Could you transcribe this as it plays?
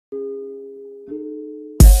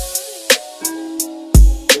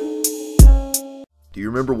Do you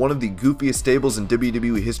remember one of the goofiest stables in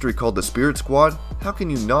WWE history called the Spirit Squad? How can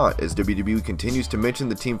you not, as WWE continues to mention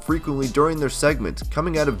the team frequently during their segments.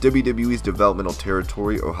 Coming out of WWE's developmental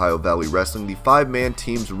territory, Ohio Valley Wrestling, the 5-man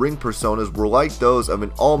team's ring personas were like those of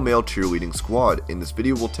an all-male cheerleading squad. In this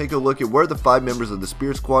video, we'll take a look at where the 5 members of the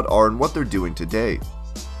Spirit Squad are and what they're doing today.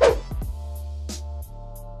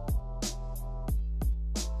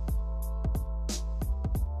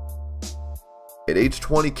 At age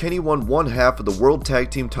 20, Kenny won one half of the World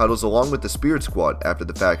Tag Team titles along with the Spirit Squad. After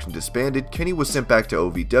the faction disbanded, Kenny was sent back to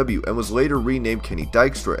OVW and was later renamed Kenny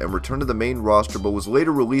Dykstra and returned to the main roster, but was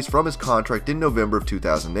later released from his contract in November of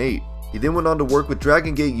 2008. He then went on to work with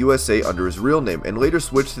Dragon Gate USA under his real name and later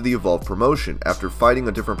switched to the Evolve promotion. After fighting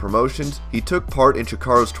on different promotions, he took part in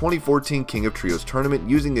Chikaro's 2014 King of Trios tournament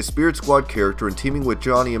using his Spirit Squad character and teaming with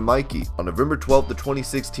Johnny and Mikey. On November 12,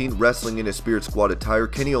 2016, wrestling in his Spirit Squad attire,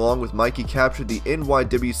 Kenny along with Mikey captured the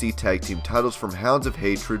NYWC Tag Team titles from Hounds of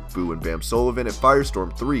Hatred, Boo and Bam Sullivan at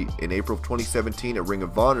Firestorm 3. In April of 2017 at Ring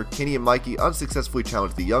of Honor, Kenny and Mikey unsuccessfully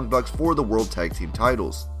challenged the Young Bucks for the World Tag Team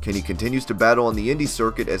titles. Kenny continues to battle on the indie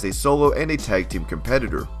circuit as a solo and a tag team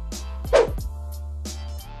competitor.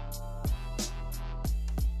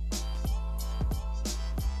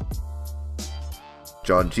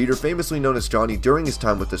 John Jeter, famously known as Johnny during his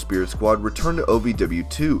time with the Spirit Squad, returned to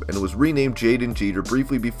OVW2 and was renamed Jaden Jeter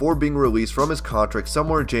briefly before being released from his contract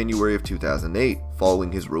somewhere in January of 2008.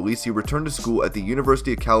 Following his release, he returned to school at the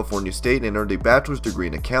University of California State and earned a bachelor's degree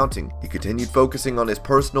in accounting. He continued focusing on his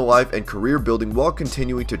personal life and career building while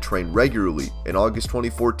continuing to train regularly. In August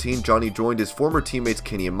 2014, Johnny joined his former teammates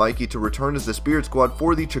Kenny and Mikey to return as the Spirit Squad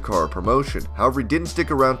for the Chikara promotion. However, he didn't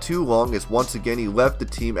stick around too long as once again he left the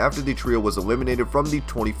team after the trio was eliminated from the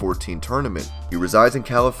 2014 tournament. He resides in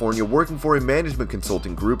California working for a management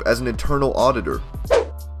consulting group as an internal auditor.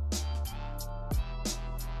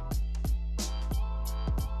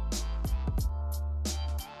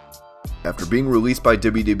 After being released by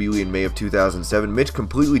WWE in May of 2007, Mitch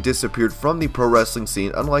completely disappeared from the pro wrestling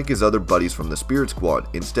scene unlike his other buddies from the Spirit Squad.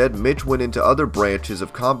 Instead, Mitch went into other branches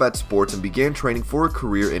of combat sports and began training for a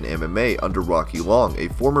career in MMA under Rocky Long, a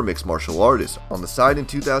former mixed martial artist. On the side, in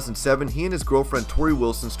 2007, he and his girlfriend Tori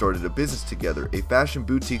Wilson started a business together, a fashion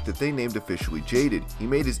boutique that they named officially Jaded. He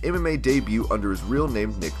made his MMA debut under his real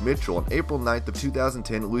name Nick Mitchell on April 9th of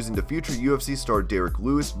 2010, losing to future UFC star Derek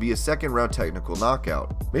Lewis via second-round technical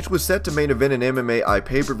knockout. Mitch was set to main event an MMA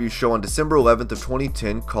pay-per-view show on December 11th of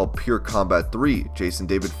 2010 called Pure Combat 3. Jason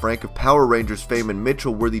David Frank of Power Rangers fame and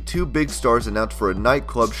Mitchell were the two big stars announced for a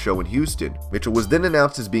nightclub show in Houston. Mitchell was then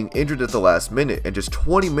announced as being injured at the last minute, and just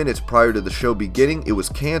 20 minutes prior to the show beginning, it was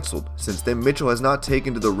cancelled. Since then, Mitchell has not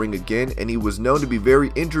taken to the ring again, and he was known to be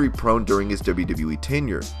very injury-prone during his WWE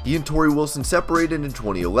tenure. He and Tori Wilson separated in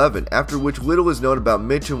 2011, after which little is known about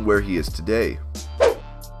Mitch and where he is today.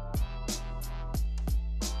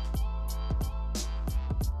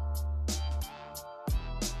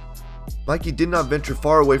 Mikey did not venture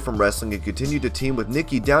far away from wrestling and continued to team with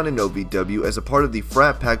Nikki down in OVW as a part of the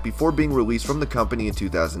frat pack before being released from the company in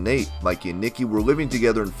 2008. Mikey and Nikki were living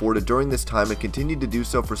together in Florida during this time and continued to do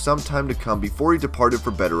so for some time to come before he departed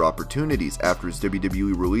for better opportunities. After his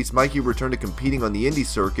WWE release, Mikey returned to competing on the indie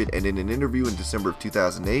circuit, and in an interview in December of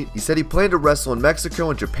 2008, he said he planned to wrestle in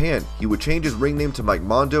Mexico and Japan. He would change his ring name to Mike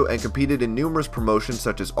Mondo and competed in numerous promotions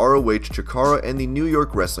such as ROH, Chikara, and the New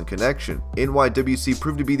York Wrestling Connection. NYWC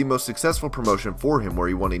proved to be the most successful promotion for him, where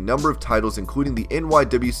he won a number of titles including the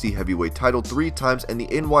NYWC Heavyweight title 3 times and the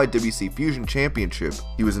NYWC Fusion Championship.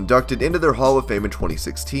 He was inducted into their Hall of Fame in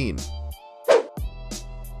 2016.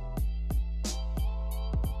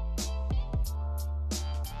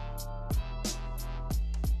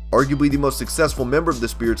 Arguably the most successful member of the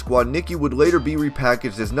Spirit Squad, Nikki would later be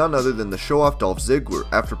repackaged as none other than the show-off Dolph Ziggler.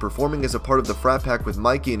 After performing as a part of the frat pack with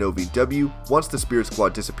Mikey and OVW, once the Spirit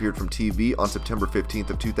Squad disappeared from TV on September 15th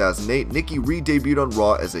of 2008, Nikki re-debuted on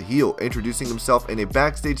Raw as a heel, introducing himself in a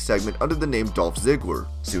backstage segment under the name Dolph Ziggler.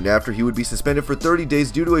 Soon after, he would be suspended for 30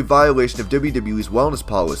 days due to a violation of WWE's wellness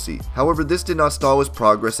policy. However, this did not stall his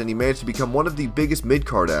progress and he managed to become one of the biggest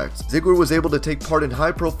mid-card acts. Ziggler was able to take part in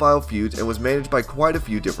high-profile feuds and was managed by quite a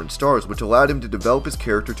few different stars, which allowed him to develop his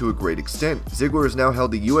character to a great extent. Ziggler has now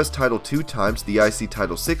held the US title 2 times, the IC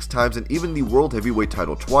title 6 times, and even the World Heavyweight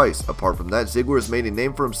title twice. Apart from that, Ziggler has made a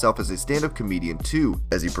name for himself as a stand-up comedian too,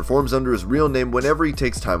 as he performs under his real name whenever he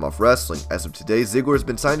takes time off wrestling. As of today, Ziggler has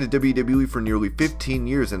been signed to WWE for nearly 15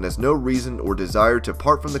 years and has no reason or desire to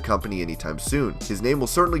part from the company anytime soon. His name will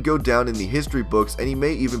certainly go down in the history books, and he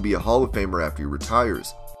may even be a Hall of Famer after he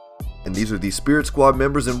retires. And these are the Spirit Squad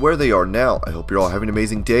members and where they are now. I hope you're all having an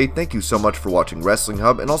amazing day. Thank you so much for watching Wrestling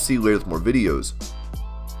Hub, and I'll see you later with more videos.